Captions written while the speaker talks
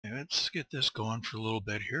let's get this going for a little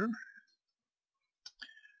bit here.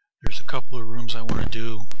 There's a couple of rooms I want to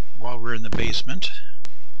do while we're in the basement.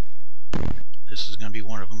 This is going to be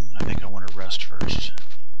one of them. I think I want to rest first.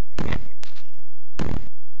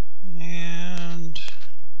 And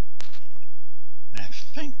I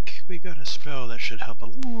think we got a spell that should help a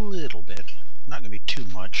little bit. Not going to be too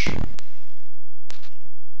much. And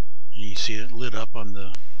you see it lit up on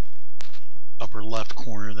the upper left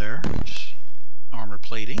corner there. It's armor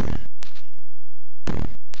plating.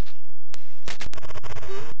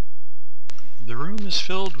 The room is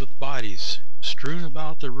filled with bodies strewn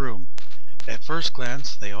about the room. At first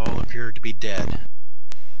glance, they all appear to be dead.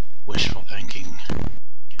 Wishful thinking.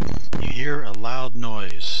 You hear a loud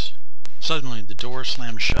noise. Suddenly, the door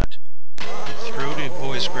slams shut. A throaty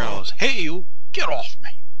voice growls, "Hey, you! Get off me!"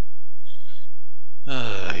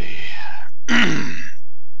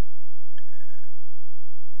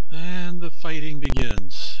 And the fighting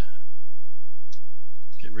begins.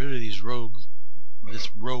 Get rid of these this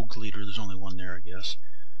rogue leader. There's only one there, I guess.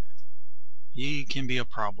 He can be a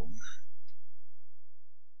problem.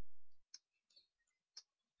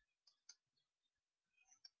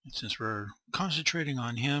 And since we're concentrating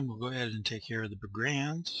on him, we'll go ahead and take care of the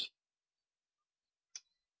brigands.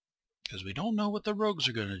 Because we don't know what the rogues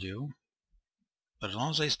are going to do. But as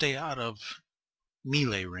long as they stay out of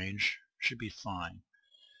melee range, should be fine.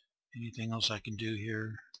 Anything else I can do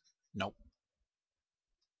here? Nope.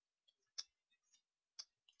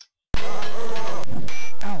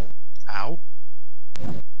 Ow. Ow.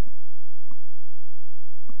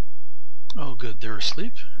 Oh good, they're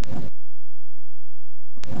asleep.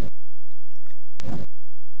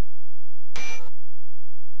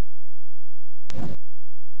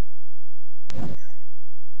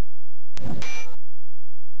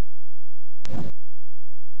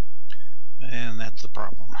 And that's the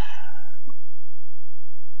problem.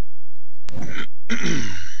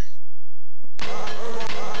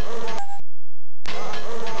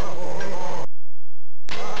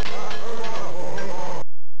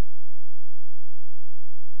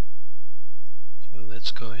 So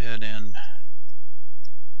let's go ahead and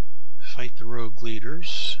fight the rogue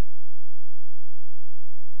leaders.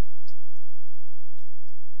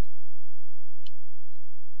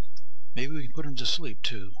 Maybe we can put them to sleep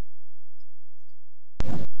too.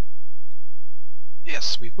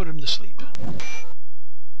 Yes, we put him to sleep.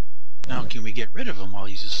 Now can we get rid of him while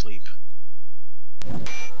he's asleep?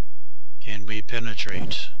 Can we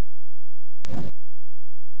penetrate?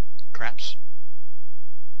 Craps.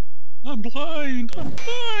 I'm blind! I'm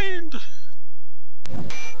blind!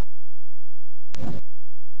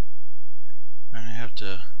 I have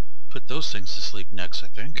to put those things to sleep next, I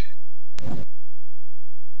think.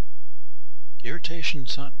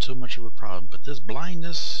 Irritation's not so much of a problem, but this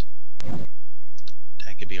blindness,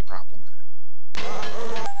 that could be a problem.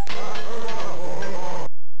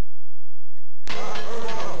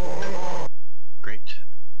 Great.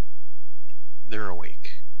 They're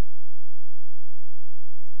awake.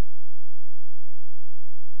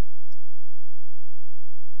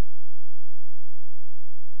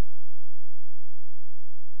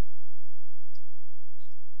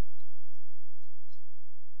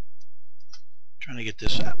 Trying to get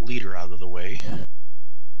this leader out of the way.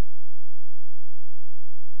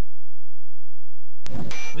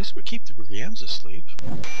 At least we keep the brigands asleep.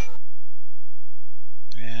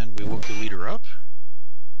 And we woke the leader up.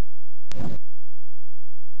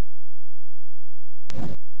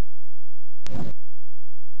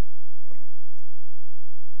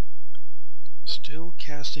 Still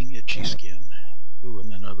casting itchy skin. Ooh,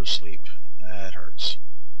 and another sleep. That hurts.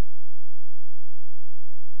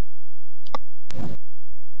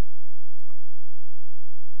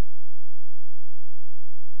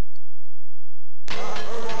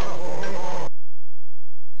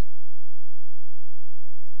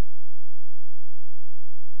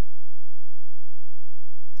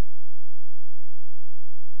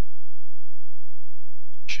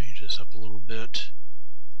 Change this up a little bit.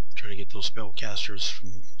 Try to get those spellcasters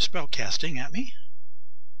from spellcasting at me.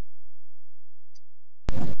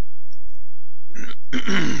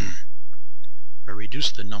 I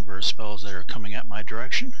reduce the number of spells that are coming at my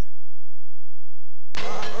direction.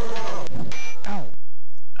 Ow!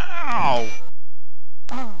 Ow!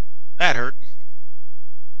 That hurt.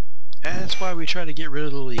 That's why we try to get rid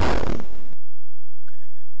of the leader.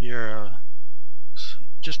 You're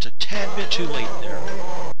just a tad bit too late there.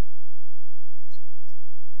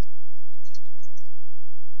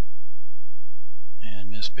 And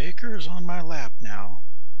Miss Baker is on my lap now.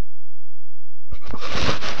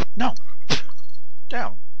 No!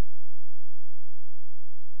 Down.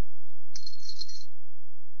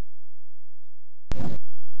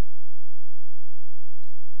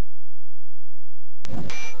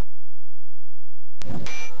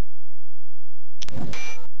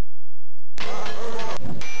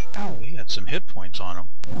 hit points on them.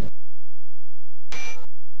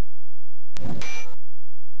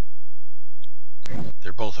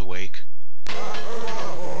 They're both awake.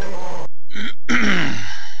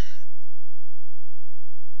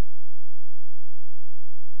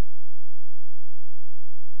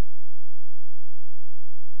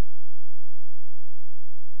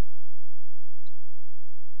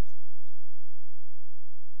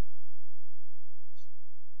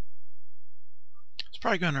 It's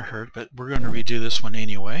probably going to hurt, but we're going to redo this one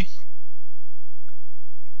anyway.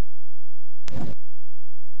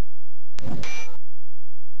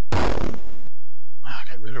 I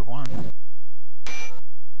got rid of one.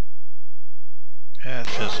 Yeah, it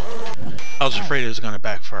fizzled. I was afraid it was going to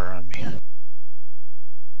backfire on me.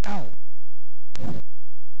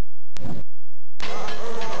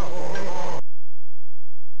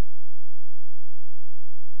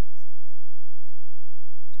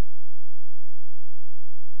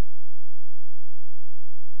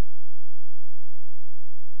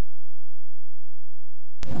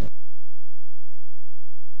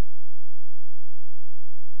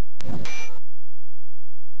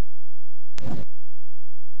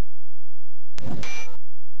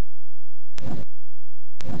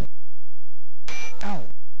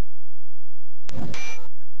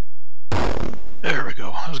 There we go.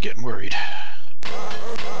 I was getting worried.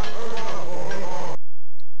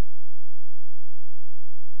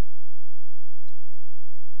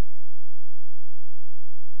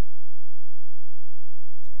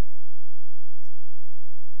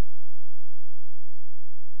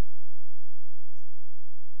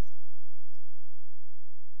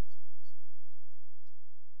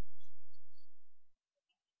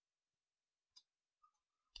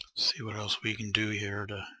 See what else we can do here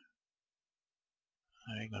to...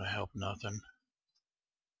 Ain't gonna help nothing.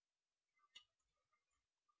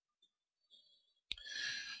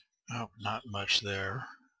 Oh, not much there.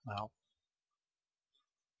 Well,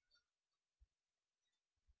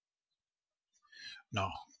 no.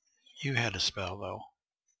 You had a spell, though.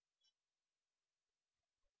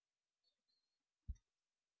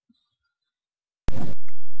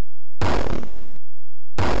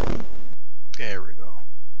 There we go.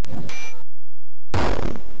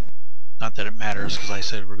 Not that it matters, because I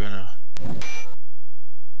said we're going to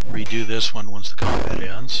redo this one once the combat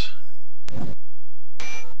ends.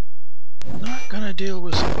 Not going to deal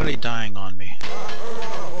with somebody dying on me.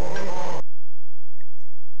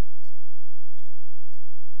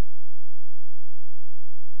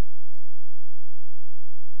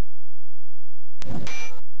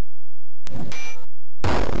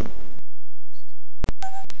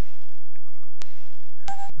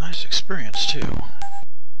 Nice experience, too.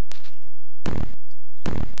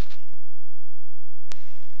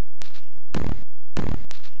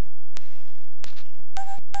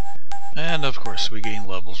 And of course we gain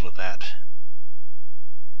levels with that.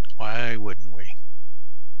 Why wouldn't we?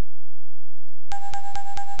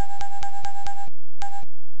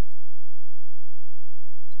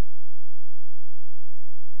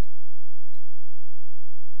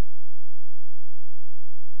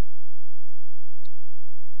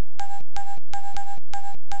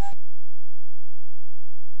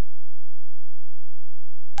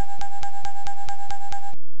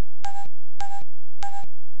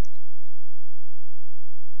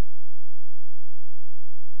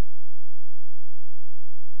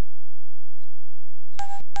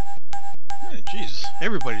 Jesus,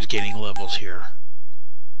 everybody's gaining levels here.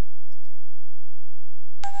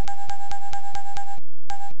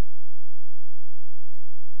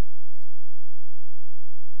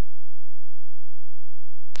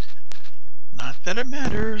 Not that it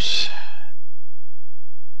matters.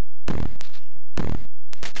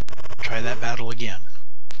 Try that battle again.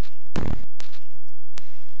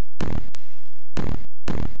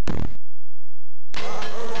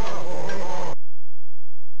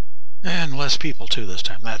 And less people too this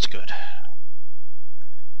time. That's good.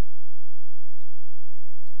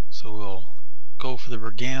 So we'll go for the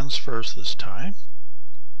brigands first this time.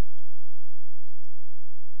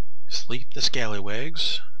 Sleep the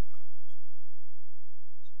scallywags.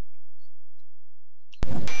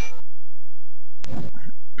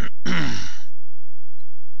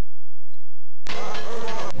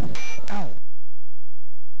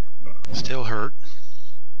 Still hurt.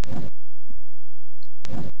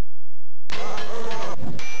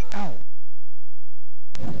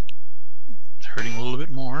 It's hurting a little bit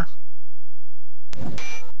more.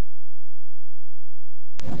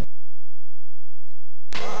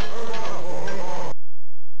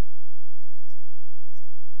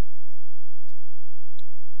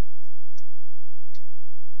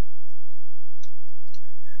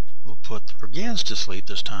 We'll put the Gans to sleep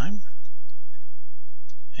this time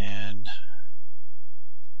and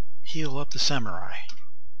heal up the samurai.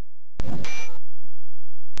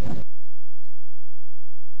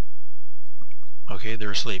 Okay,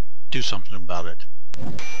 they're asleep. Do something about it.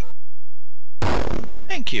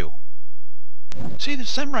 Thank you. See, the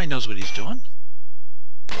samurai knows what he's doing.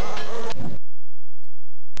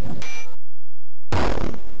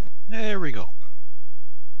 There we go.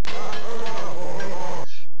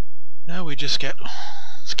 Now we just got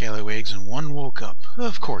scallywags and one woke up.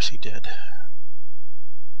 Of course he did.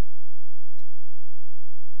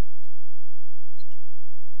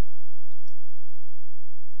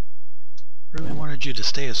 Really wanted you to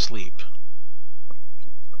stay asleep.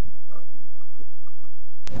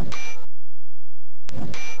 The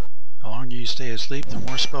longer you stay asleep, the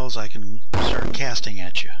more spells I can start casting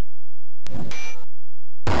at you.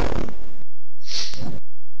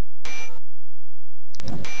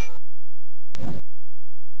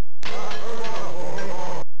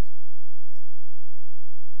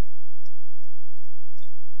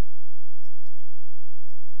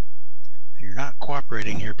 You're not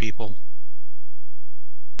cooperating here, people.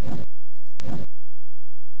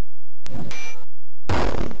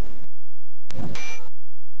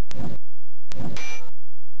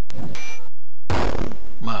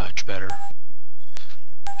 Much better.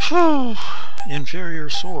 Phew! Inferior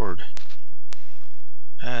sword.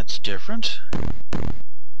 That's different.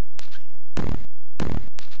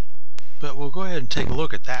 But we'll go ahead and take a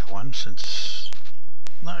look at that one, since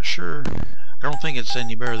I'm not sure. I don't think it's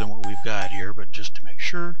any better than what we've got here, but just to make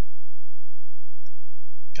sure.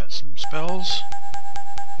 Got some spells.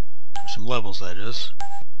 Some levels, that is.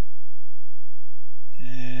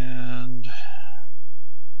 And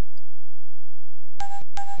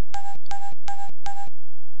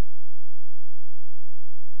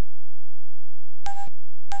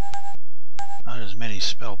not as many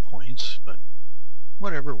spell points, but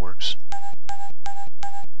whatever works.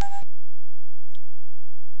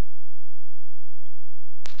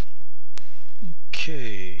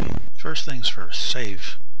 Okay, first things first,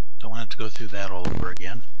 save. Don't have to go through that all over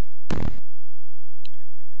again.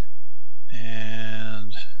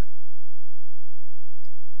 And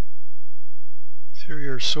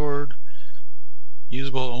inferior sword,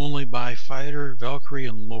 usable only by fighter, Valkyrie,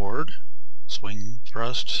 and Lord. Swing,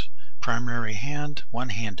 thrust, primary hand,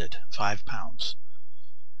 one-handed, 5 pounds.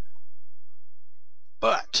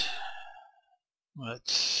 But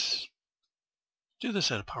let's do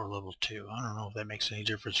this at a power level 2. I don't know if that makes any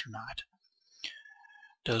difference or not.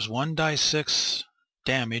 Does 1d6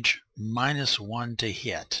 damage, -1 to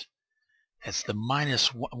hit. It's the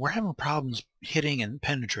 -1. We're having problems hitting and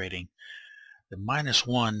penetrating. The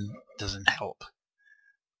 -1 doesn't help.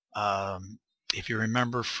 If you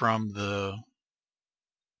remember from the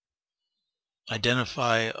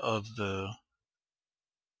identify of the,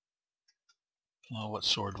 what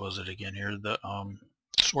sword was it again here? The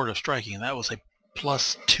sword of striking. That was a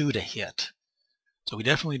 +2 to hit. So we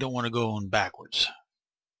definitely don't want to go on backwards.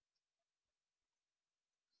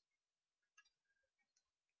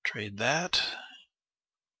 Trade that.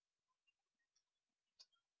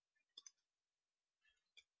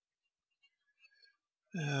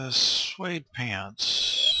 Suede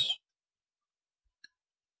pants.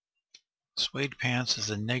 Suede pants is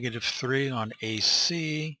a -3 on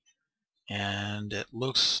AC, and it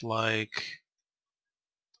looks like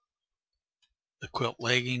the quilt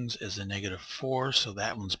leggings is a -4, so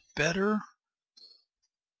that one's better.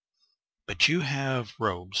 But you have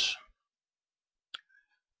robes,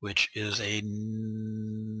 which is a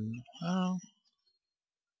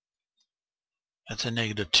that's a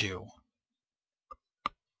 -2.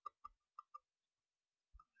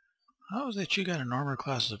 How is it you got an armor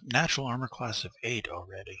class of natural armor class of 8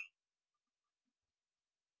 already?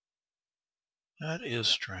 That is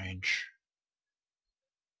strange.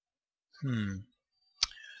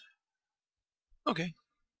 Okay,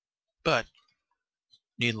 but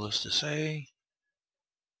needless to say,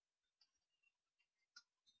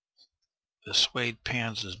 the suede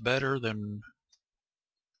pants is better than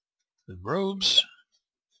the robes.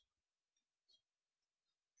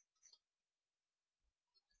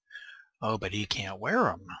 Oh, but he can't wear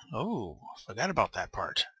them. Oh, forgot about that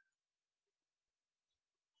part.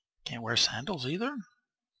 Can't wear sandals either?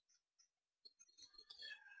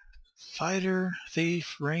 Fighter,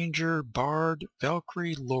 Thief, Ranger, Bard,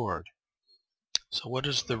 Valkyrie, Lord. So what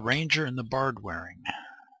is the Ranger and the Bard wearing?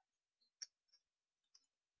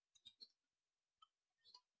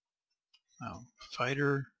 Oh,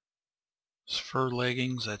 Fighter, fur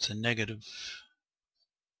leggings, that's a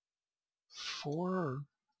 -4.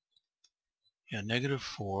 Yeah,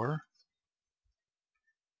 -4.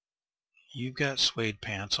 You've got suede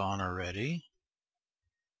pants on already.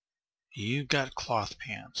 You've got cloth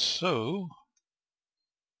pants. So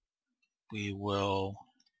we will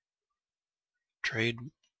trade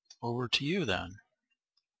over to you then.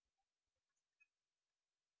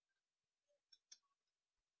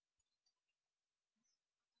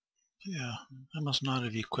 Yeah, I must not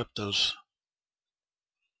have equipped those.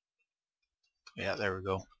 Yeah, there we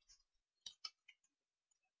go.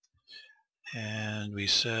 And we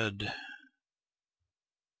said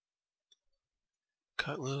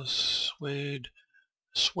cutlass,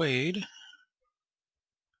 suede,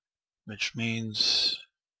 which means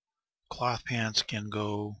cloth pants can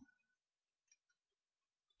go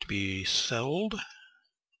to be sold.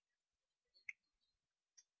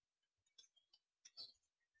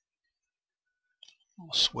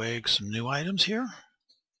 We'll swag some new items here.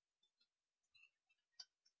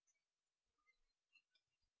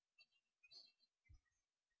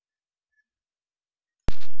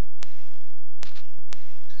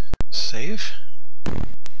 Save.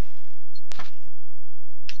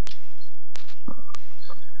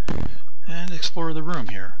 And explore the room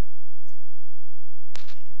here.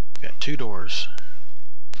 We've got 2 doors.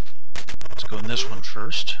 Let's go in this one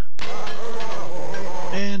first.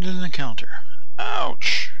 And an encounter.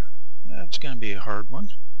 Ouch! That's going to be a hard one.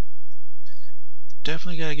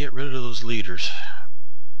 Definitely got to get rid of those leaders.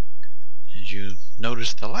 Did you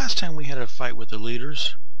notice the last time we had a fight with the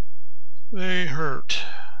leaders? They hurt.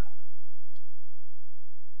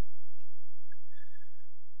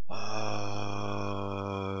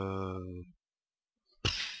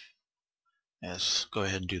 Yes, go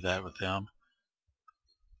ahead and do that with them.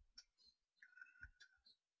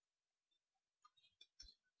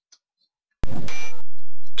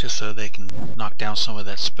 Just so they can knock down some of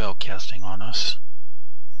that spell casting on us.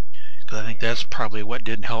 Because I think that's probably what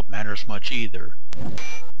didn't help matters much either.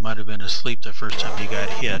 Might have been asleep the first time you got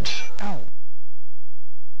hit. Ow.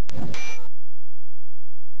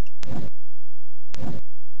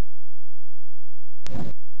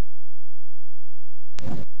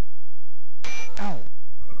 Ow.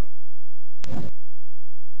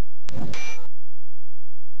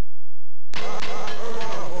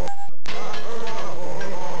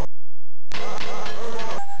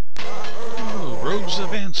 Ooh, rogues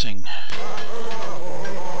advancing.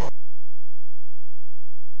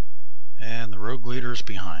 And the rogue leader's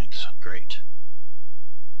behind. Great.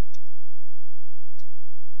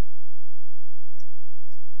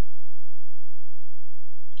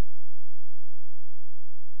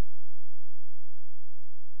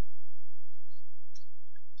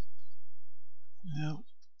 Now,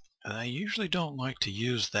 I usually don't like to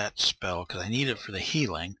use that spell because I need it for the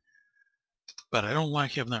healing, but I don't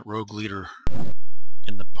like having that rogue leader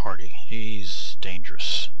in the party. He's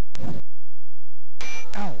dangerous.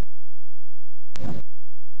 Ow.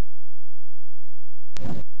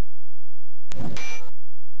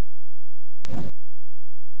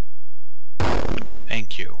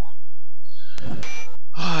 Thank you. Oh,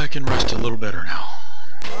 I can rest a little better now.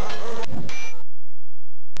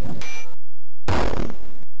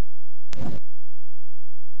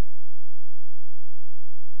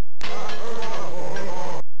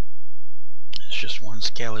 It's just one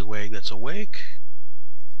scallywag that's awake.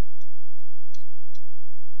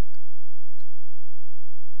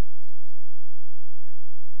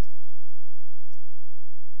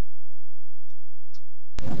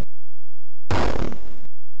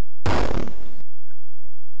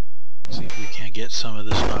 See if we can't get some of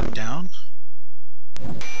this knocked down.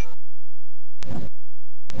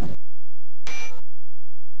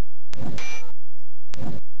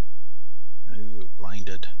 Ooh,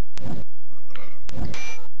 blinded.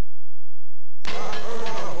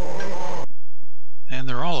 And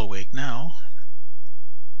they're all awake now.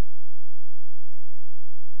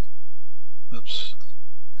 Oops.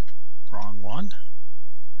 Wrong one.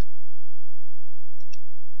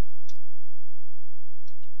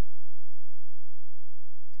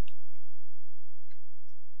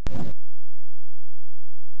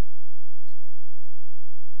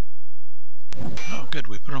 Oh, good.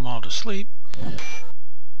 We put them all to sleep.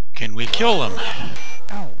 Can we kill them?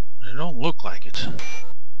 Ow. They don't look like it.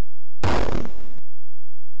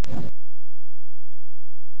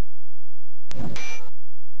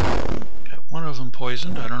 Got one of them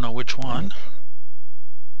poisoned. I don't know which one.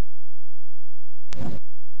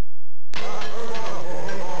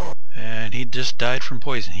 And he just died from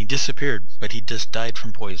poison. He disappeared, but he just died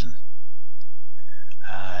from poison.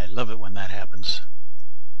 I love it when that happens.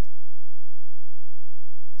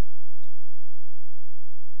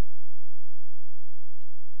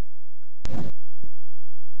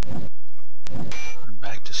 Put him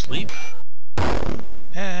back to sleep.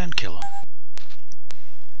 kill him.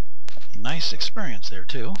 Nice experience there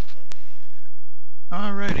too.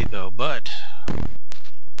 Alrighty though, but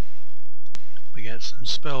we got some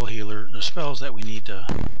spells that we need to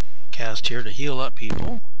cast here to heal up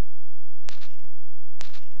people.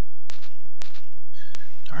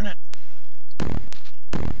 Darn it.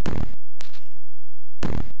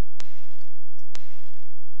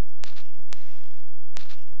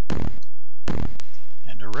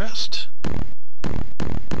 And a rest.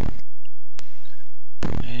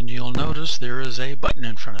 And you'll notice there is a button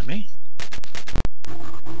in front of me,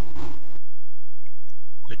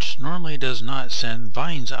 which normally does not send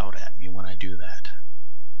vines out at me when I do that.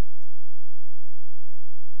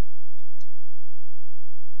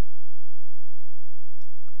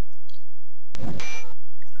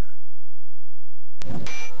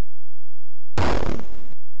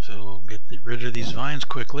 So we'll get rid of these vines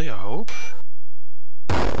quickly, I hope.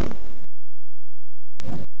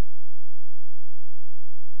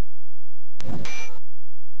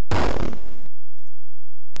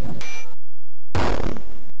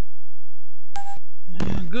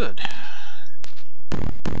 Yeah, good.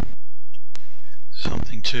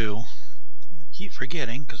 Something to keep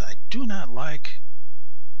forgetting, because I do not like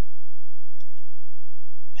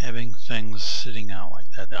having things sitting out like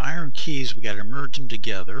that. The iron keys, we got to merge them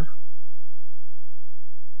together.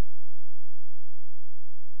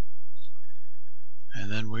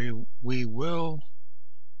 And then we will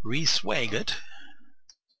re-swag it.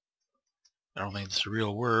 I don't think it's a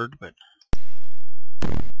real word, but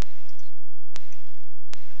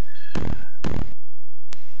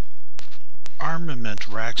armament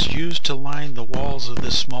racks used to line the walls of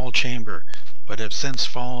this small chamber, but have since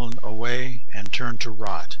fallen away and turned to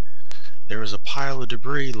rot. There is a pile of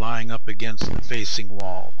debris lying up against the facing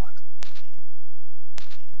wall.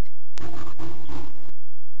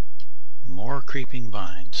 More creeping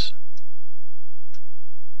vines.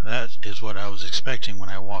 That is what I was expecting when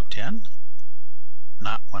I walked in,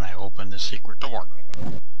 not when I opened the secret door.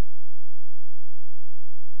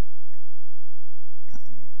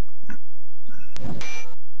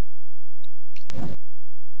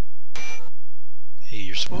 Hey,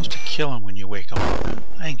 you're supposed to kill him when you wake him up.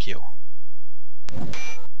 Thank you.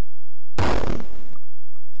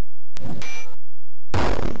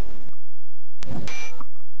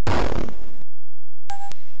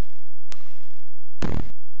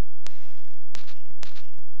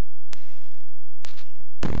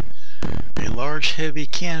 A large heavy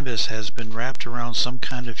canvas has been wrapped around some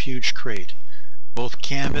kind of huge crate. Both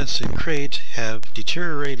canvas and crate have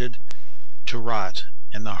deteriorated to rot,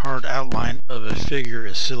 and the hard outline of a figure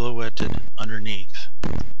is silhouetted underneath.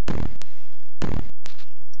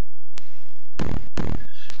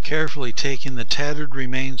 Carefully taking the tattered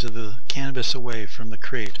remains of the canvas away from the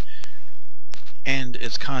crate and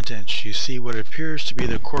its contents, you see what appears to be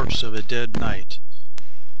the corpse of a dead knight.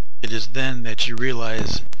 It is then that you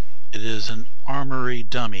realize it is an armory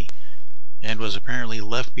dummy and was apparently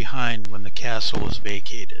left behind when the castle was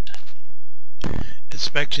vacated.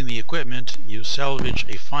 Inspecting the equipment, you salvage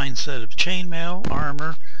a fine set of chainmail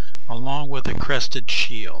armor along with a crested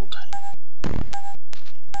shield.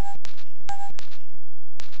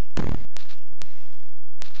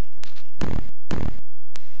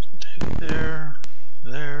 Take it there,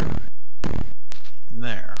 there, and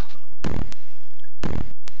there.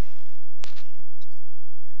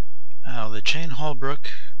 Now the chain halbrook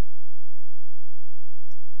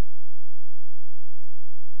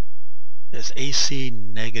is AC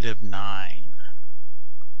 -9,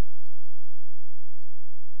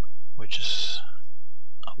 which is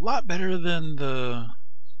a lot better than the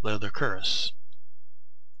leather cuirass.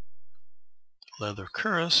 Leather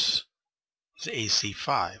cuirass is AC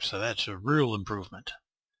 5, so that's a real improvement.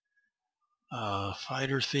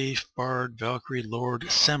 Fighter, thief, bard, Valkyrie,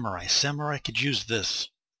 lord, samurai. Samurai could use this.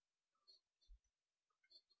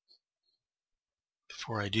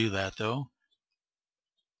 Before I do that though,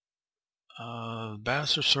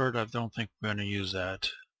 bastard sword, I don't think we're going to use that.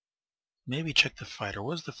 Maybe check the fighter.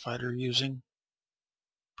 What is the fighter using?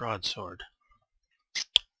 Broadsword.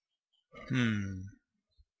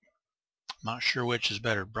 Not sure which is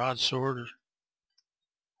better, broadsword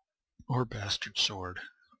or bastard sword.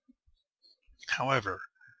 However,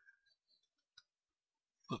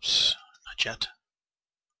 oops, not yet.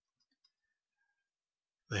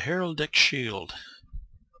 The heraldic shield,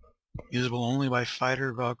 usable only by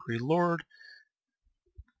fighter, Valkyrie, lord,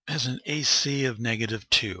 has an AC of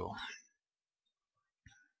 -2.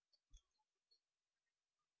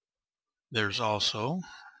 There's also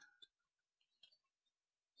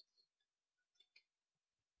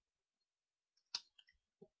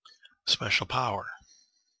special power.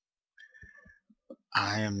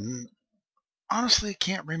 I honestly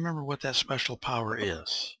can't remember what that special power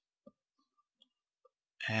is.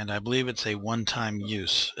 And I believe it's a one-time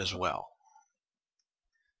use as well.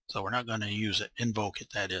 So we're not going to use it, invoke it,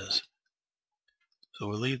 that is. So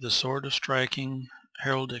we'll leave the Sword of Striking,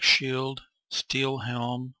 Heraldic Shield, Steel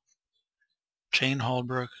Helm, Chain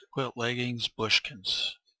Halberd, Quilt Leggings,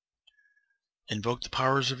 Bushkins. Invoke the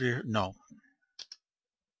powers of your... no.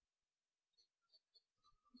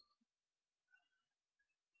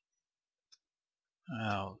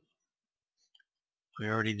 We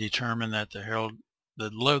already determined that the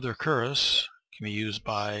leather cuirass can be used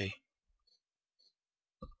by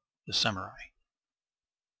the samurai.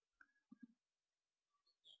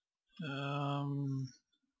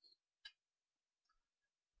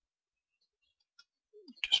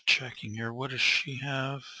 Just checking here. What does she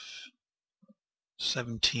have?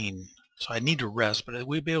 17. So I need to rest, but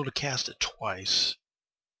we'll be able to cast it twice.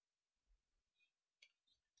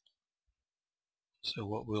 So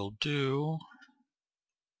what we'll do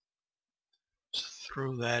is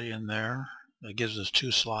throw that in there. That gives us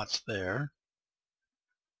 2 slots there.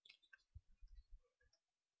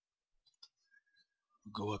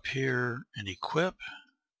 We'll go up here and equip.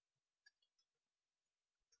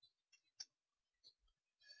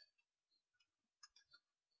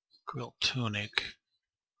 Quilt Tunic.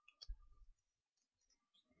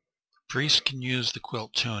 Priest can use the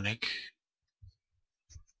Quilt Tunic.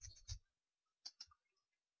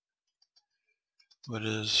 What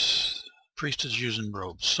is... Priest is using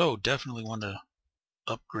robes, so definitely want to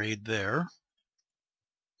upgrade there.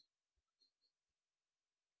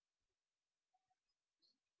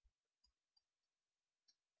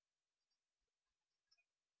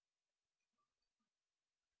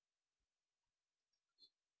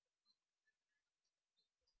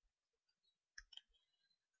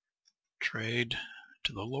 Trade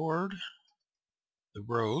to the Lord, the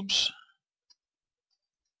robes.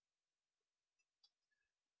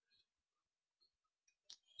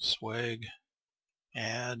 Swag,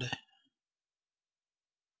 add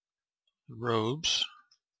the robes.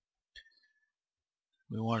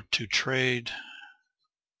 We want to trade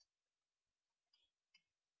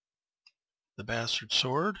the Bastard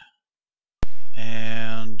Sword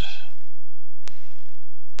and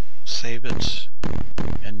save it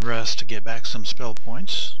and rest to get back some spell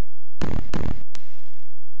points.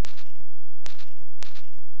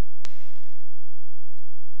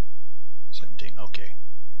 Okay.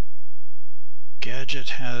 Gadget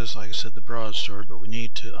has, like I said, the broadsword, but we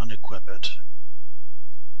need to unequip it.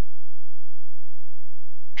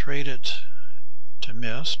 Trade it to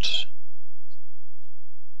Mist.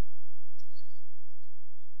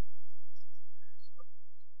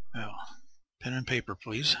 Now, pen and paper,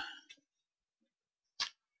 please.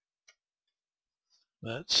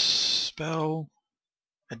 Let's spell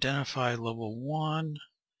identify level 1,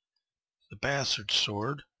 the Bastard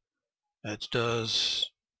Sword. That does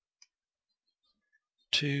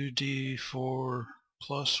 2d4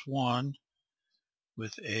 plus 1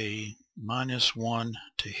 with a -1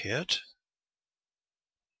 to hit.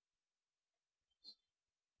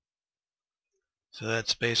 So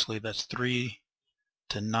that's 3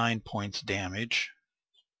 to 9 points damage.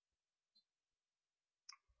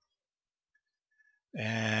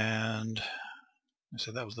 And I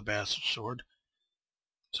said that was the Bastard Sword.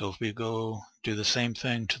 So if we go do the same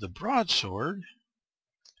thing to the Broadsword,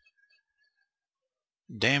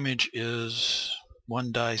 damage is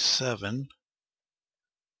 1 die 7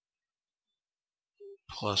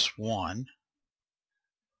 plus 1.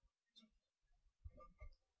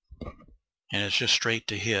 And it's just straight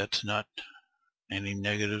to hit, not any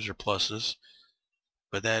negatives or pluses.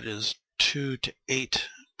 But that is 2 to 8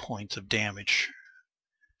 points of damage.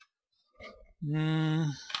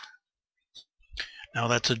 Now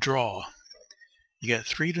that's a draw. You get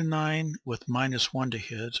 3 to 9 with -1 to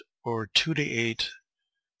hit, or 2 to 8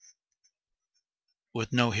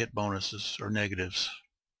 with no hit bonuses or negatives.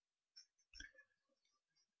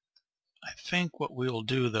 I think what we'll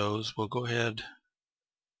do though is we'll go ahead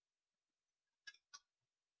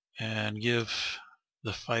and give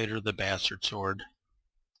the fighter the Bastard Sword.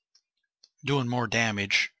 Doing more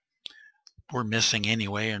damage. We're missing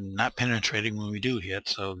anyway and not penetrating when we do hit,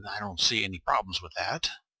 so I don't see any problems with that.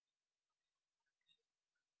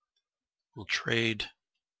 We'll trade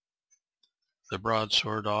the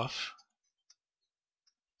Broadsword off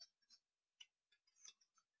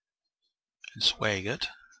and swag it.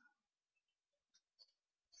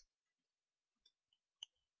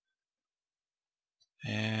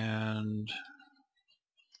 And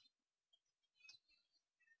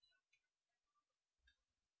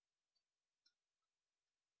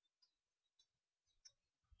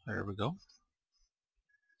There we go.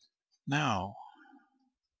 Now,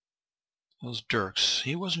 those Dirks,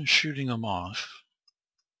 he wasn't shooting them off.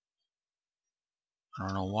 I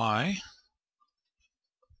don't know why.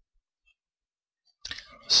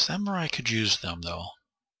 The Samurai could use them though.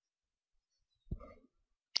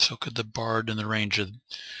 So could the Bard and the Ranger.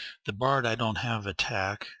 The Bard, I don't have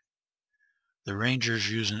attack. The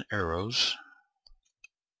Ranger's using arrows.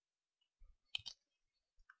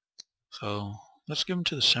 So let's give them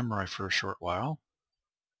to the Samurai for a short while.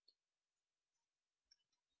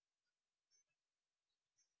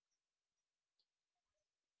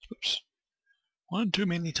 Oops. One too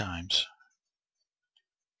many times.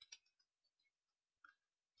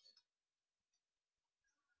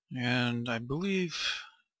 And I believe,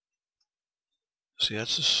 see,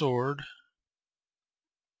 that's a sword,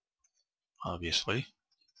 obviously.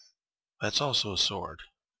 That's also a sword.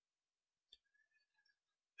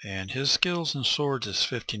 And his skills in swords is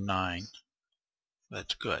 59.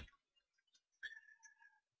 That's good.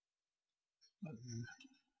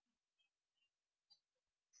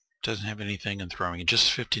 Doesn't have anything in throwing,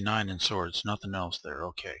 just 59 in swords, nothing else there.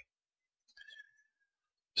 Okay.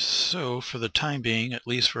 So for the time being, at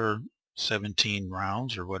least for 17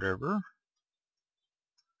 rounds or whatever,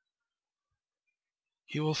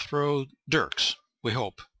 he will throw Dirks, we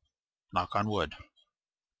hope. Knock on wood.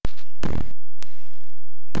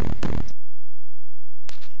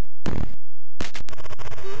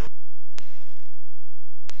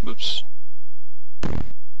 Oops.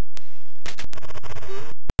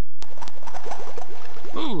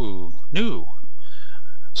 Ooh, new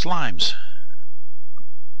slimes.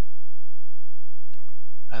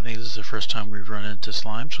 I think this is the first time we've run into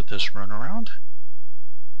slimes with this run around.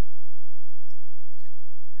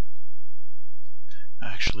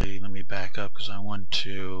 Actually, let me back up because I want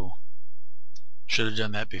to... Should have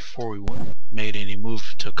done that before we made any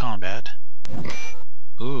move to combat.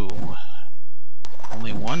 Ooh.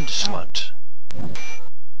 Only one slept.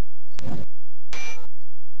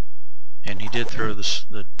 And he did throw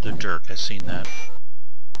the Dirk, I've seen that.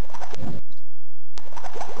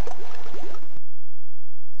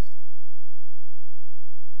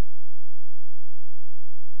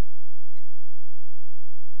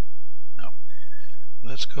 No.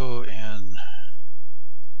 Let's go and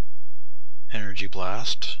energy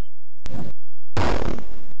blast.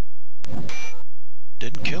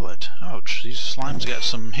 Didn't kill it. Ouch, these slimes got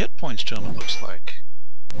some hit points to them, it looks like.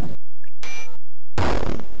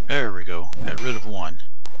 There we go. Got rid of one.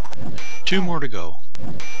 2 more to go.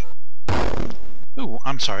 Ooh,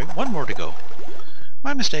 I'm sorry. 1 more to go.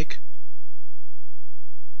 My mistake.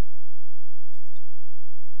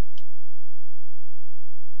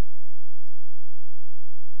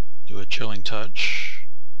 Do a chilling touch.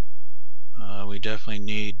 We definitely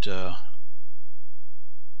need some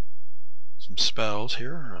spells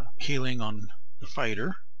here. Healing on the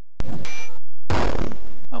fighter.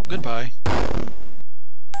 Oh, goodbye.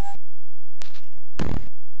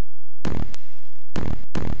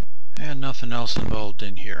 And nothing else involved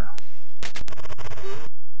in here.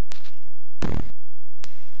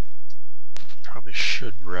 Probably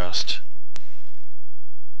should rest.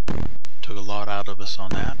 Took a lot out of us on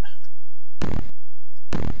that.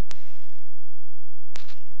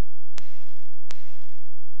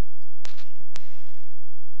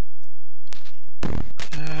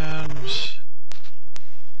 And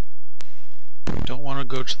don't want to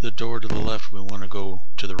go to the door to the left, we want to go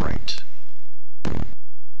to the right.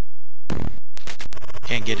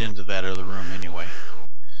 Can't get into that other room anyway.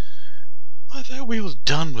 I thought we was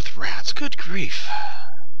done with rats. Good grief.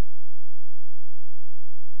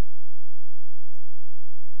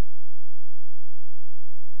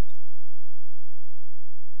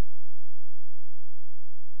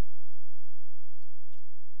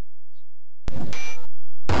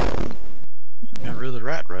 Got rid of the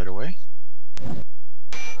rat right away.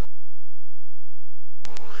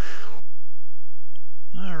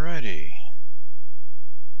 Alrighty.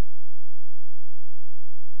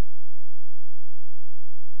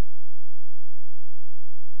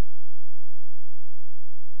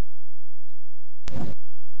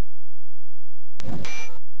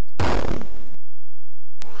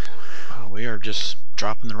 We are just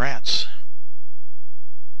dropping the rats.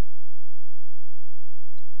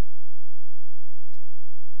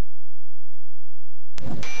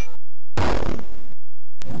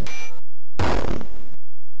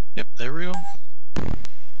 Yep, there we go.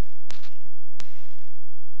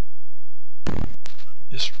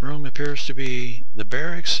 This room appears to be the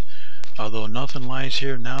barracks, although nothing lies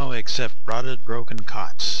here now except rotted, broken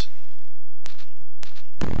cots.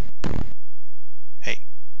 Hey,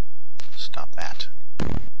 stop that.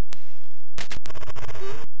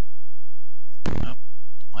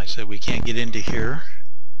 can't get into here,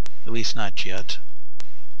 at least not yet.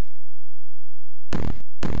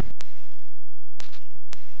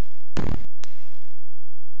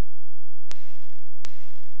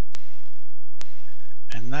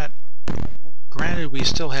 And that, granted, we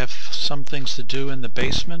still have some things to do in the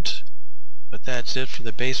basement, but that's it for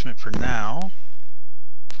the basement for now.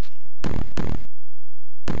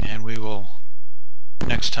 And we will,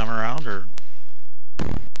 next time around, or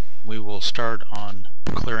we will start on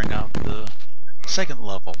clearing out the second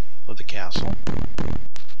level of the castle.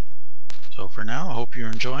 So for now, I hope you're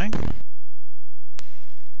enjoying.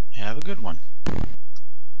 Have a good one.